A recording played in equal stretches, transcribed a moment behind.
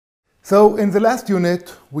So in the last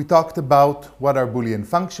unit, we talked about what are Boolean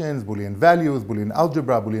functions, Boolean values, Boolean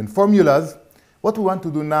algebra, Boolean formulas. What we want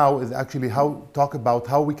to do now is actually talk about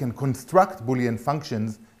how we can construct Boolean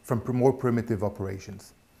functions from more primitive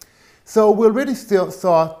operations. So we already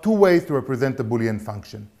saw two ways to represent a Boolean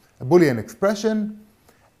function, a Boolean expression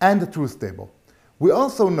and a truth table. We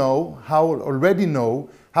also already know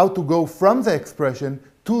how to go from the expression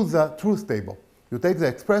to the truth table. You take the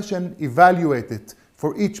expression, evaluate it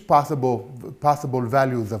for each possible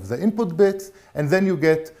values of the input bits, and then you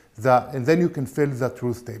can fill the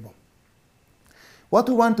truth table. What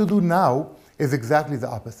we want to do now is exactly the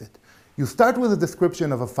opposite. You start with a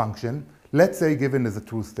description of a function, let's say given as a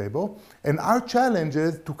truth table, and our challenge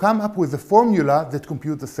is to come up with a formula that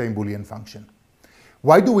computes the same Boolean function.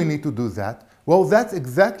 Why do we need to do that? Well, that's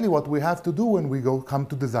exactly what we have to do when we come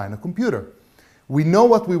to design a computer. We know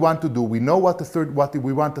what we want to do, we know what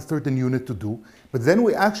we want a certain unit to do, but then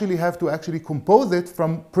we actually have to compose it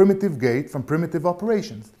from primitive gates, from primitive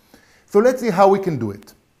operations. So let's see how we can do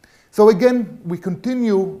it. So again, we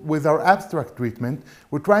continue with our abstract treatment.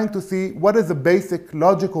 We're trying to see what is the basic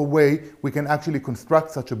logical way we can actually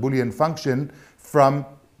construct such a Boolean function from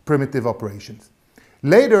primitive operations.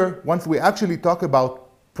 Later, once we actually talk about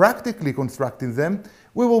practically constructing them,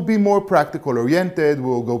 we will be more practical oriented, we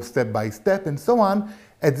will go step by step and so on.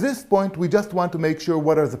 At this point, we just want to make sure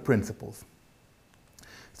what are the principles.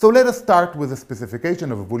 So let us start with a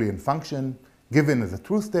specification of a Boolean function given as a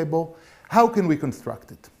truth table. How can we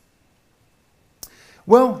construct it?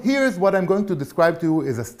 Well, here's what I'm going to describe to you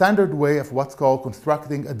is a standard way of what's called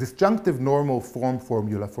constructing a disjunctive normal form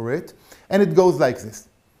formula for it, and it goes like this.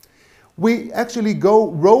 We actually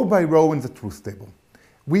go row by row in the truth table.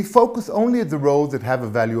 We focus only at the rows that have a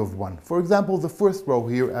value of 1. For example, the first row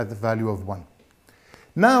here has a value of 1.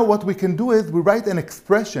 Now what we can do is we write an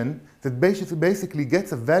expression that basically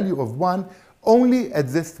gets a value of 1 only at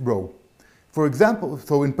this row. For example,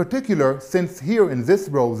 so in particular, since here in this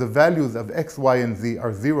row the values of x, y, and z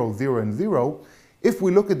are 0, 0, and 0, if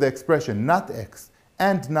we look at the expression not x,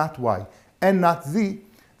 and not y, and not z,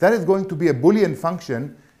 that is going to be a Boolean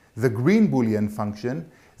function, the green Boolean function,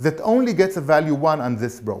 that only gets a value 1 on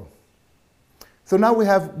this row. So now we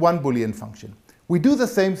have one Boolean function. We do the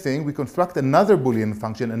same thing, we construct another Boolean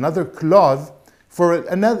function, another clause,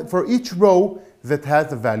 for each row that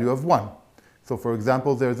has a value of 1. So for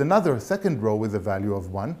example, there's another second row with a value of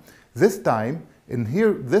 1. This time, in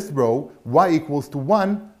here, this row, y equals to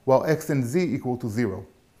 1, while x and z equal to 0.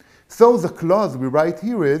 So the clause we write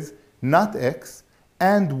here is not x,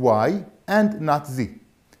 and y, and not z.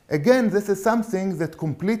 Again, this is something that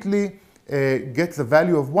completely gets a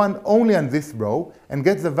value of 1 only on this row, and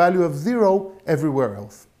gets a value of 0 everywhere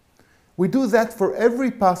else. We do that for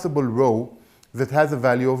every possible row that has a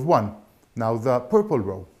value of 1. Now the purple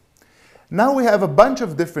row. Now we have a bunch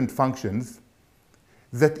of different functions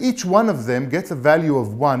that each one of them gets a value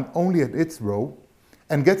of 1 only at its row,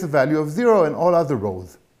 and gets a value of 0 in all other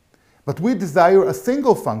rows. But we desire a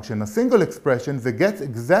single function, a single expression that gets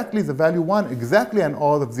exactly the value 1 exactly on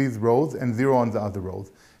all of these rows and 0 on the other rows.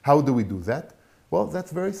 How do we do that? Well,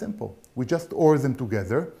 that's very simple. We just OR them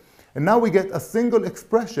together. And now we get a single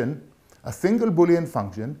expression, a single Boolean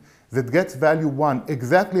function that gets value 1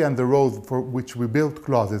 exactly on the rows for which we built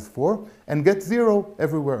clauses for, and gets 0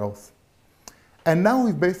 everywhere else. And now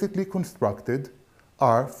we've basically constructed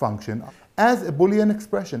our function as a Boolean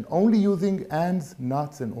expression, only using ands,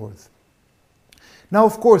 nots, and ors. Now,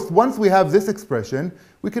 of course, once we have this expression,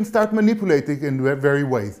 we can start manipulating in various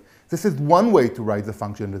ways. This is one way to write the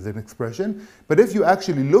function as an expression, but if you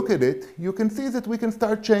actually look at it, you can see that we can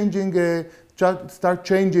start changing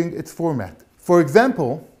its format. For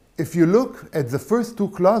example, if you look at the first two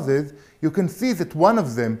clauses, you can see that one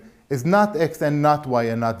of them is not x and not y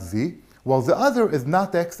and not z, while the other is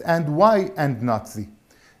not x and y and not z.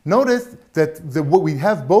 Notice that we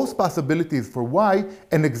have both possibilities for y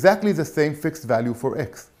and exactly the same fixed value for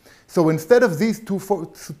x. So instead of these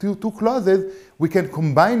two clauses, we can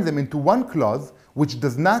combine them into one clause which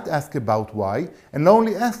does not ask about y and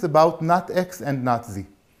only asks about not x and not z.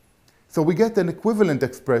 So we get an equivalent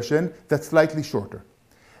expression that's slightly shorter.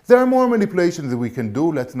 There are more manipulations that we can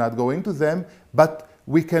do, let's not go into them, but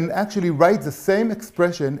we can actually write the same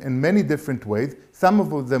expression in many different ways. Some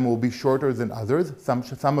of them will be shorter than others.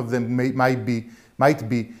 Some of them might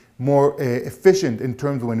be more efficient in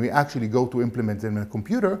terms of when we actually go to implement them in a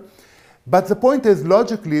computer. But the point is,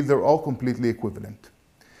 logically, they're all completely equivalent.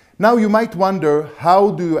 Now you might wonder,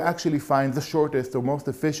 how do you actually find the shortest or most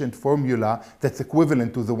efficient formula that's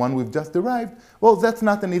equivalent to the one we've just derived? Well, that's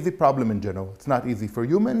not an easy problem in general. It's not easy for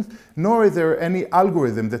humans, nor is there any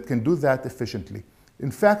algorithm that can do that efficiently.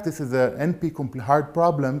 In fact, this is an NP hard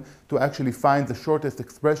problem to actually find the shortest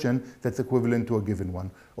expression that's equivalent to a given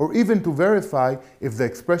one, or even to verify if the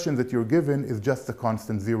expression that you're given is just a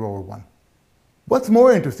constant 0 or 1. What's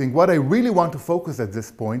more interesting, what I really want to focus at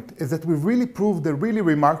this point, is that we've really proved a really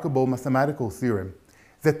remarkable mathematical theorem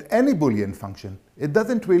that any Boolean function, it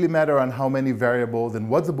doesn't really matter on how many variables and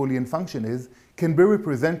what the Boolean function is, can be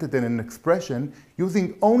represented in an expression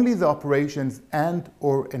using only the operations and,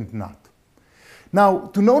 or, and not. Now,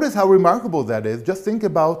 to notice how remarkable that is, just think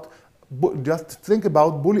about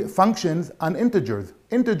Boolean functions on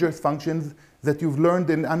integers functions that you've learned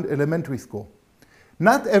in elementary school.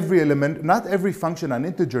 Not every function on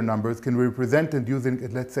integer numbers can be represented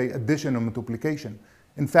using, let's say, addition or multiplication.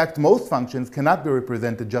 In fact, most functions cannot be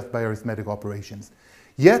represented just by arithmetic operations.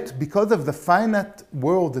 Yet, because of the finite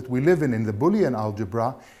world that we live in the Boolean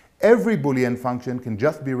algebra, every Boolean function can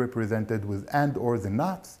just be represented with and, ors, and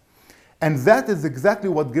nots. And that is exactly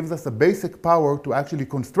what gives us a basic power to actually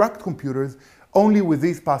construct computers only with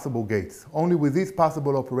these possible gates, only with these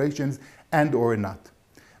possible operations and, or, and not.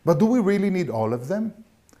 But do we really need all of them?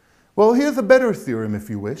 Well, here's a better theorem if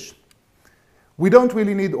you wish. We don't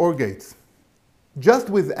really need OR gates. Just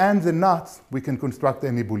with ands and nots, we can construct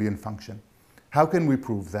any Boolean function. How can we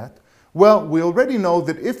prove that? Well, we already know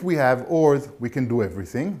that if we have ORs, we can do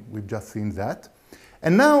everything. We've just seen that.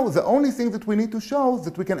 And now the only thing that we need to show is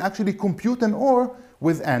that we can actually compute an OR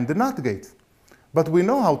with AND and NOT gates. But we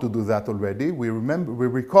know how to do that already. We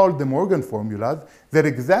recall De Morgan formulas that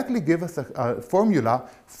exactly give us a formula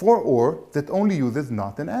for OR that only uses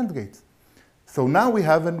NOT and AND gates. So now we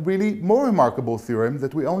have a really more remarkable theorem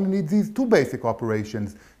that we only need these two basic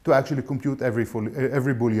operations to actually compute every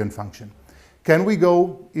Boolean function. Can we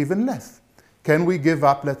go even less? Can we give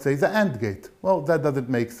up, let's say, the AND gate? Well, that doesn't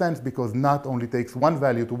make sense because NOT only takes one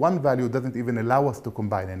value to one value, doesn't even allow us to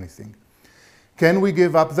combine anything. Can we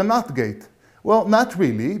give up the NOT gate? Well, not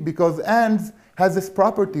really, because AND has this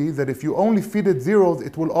property that if you only feed it zeros,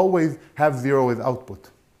 it will always have 0 as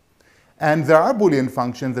output. And there are Boolean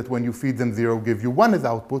functions that when you feed them 0 give you 1 as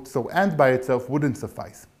output, so AND by itself wouldn't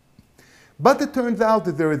suffice. But it turns out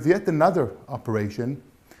that there is yet another operation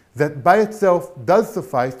that by itself does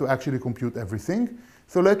suffice to actually compute everything.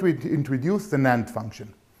 So let me introduce the NAND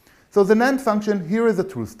function. So the NAND function, here is a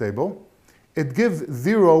truth table. It gives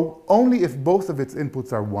 0 only if both of its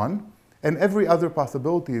inputs are 1, and every other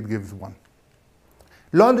possibility it gives 1.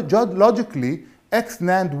 Logically, x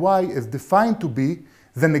NAND y is defined to be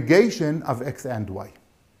the negation of x and y.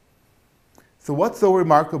 So what's so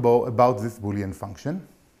remarkable about this Boolean function?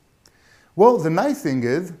 Well, the nice thing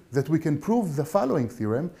is that we can prove the following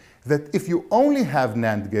theorem, that if you only have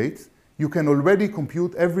NAND gates, you can already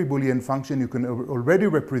compute every Boolean function, you can already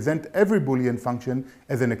represent every Boolean function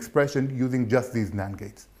as an expression using just these NAND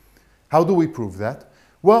gates. How do we prove that?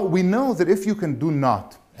 Well, we know that if you can do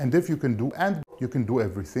NOT, and if you can do AND, you can do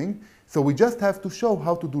everything. So we just have to show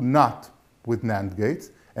how to do NOT with NAND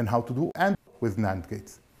gates, and how to do AND with NAND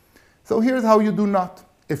gates. So here's how you do NOT.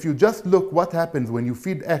 If you just look what happens when you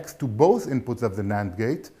feed x to both inputs of the NAND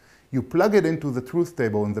gate, you plug it into the truth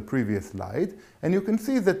table in the previous slide, and you can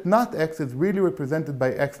see that NOT x is really represented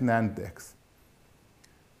by x NAND x.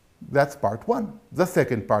 That's part one. The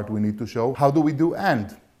second part we need to show, how do we do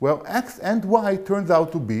AND? Well, x and y turns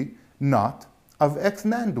out to be NOT of x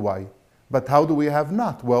NAND y. But how do we have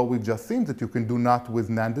NOT? Well, we've just seen that you can do NOT with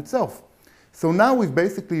NAND itself. So now we've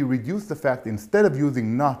basically reduced the fact, instead of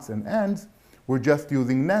using NOTs and ANDs, we're just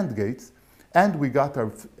using NAND gates, and we got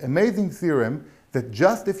our amazing theorem that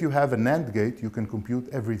just if you have a NAND gate, you can compute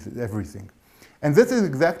everything. And this is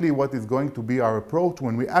exactly what is going to be our approach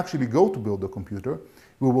when we actually go to build a computer.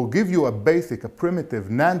 We will give you a primitive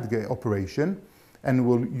NAND gate operation,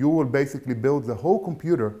 and you will basically build the whole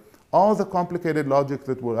computer, all the complicated logic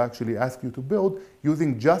that we'll actually ask you to build,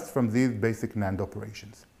 using just from these basic NAND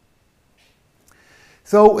operations.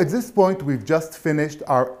 So at this point, we've just finished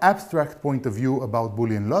our abstract point of view about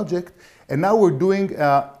Boolean logic, and now we're doing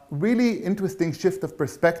a really interesting shift of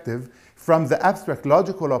perspective from the abstract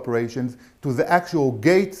logical operations to the actual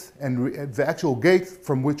gates and the actual gates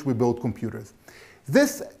from which we build computers.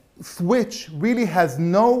 This switch really has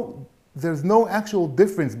there's no actual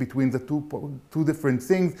difference between the two different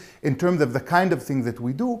things in terms of the kind of things that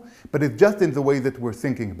we do, but it's just in the way that we're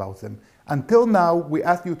thinking about them. Until now, we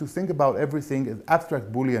asked you to think about everything as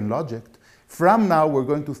abstract Boolean logic. From now, we're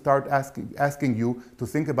going to start asking you to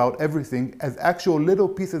think about everything as actual little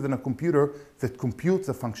pieces in a computer that computes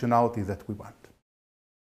the functionality that we want.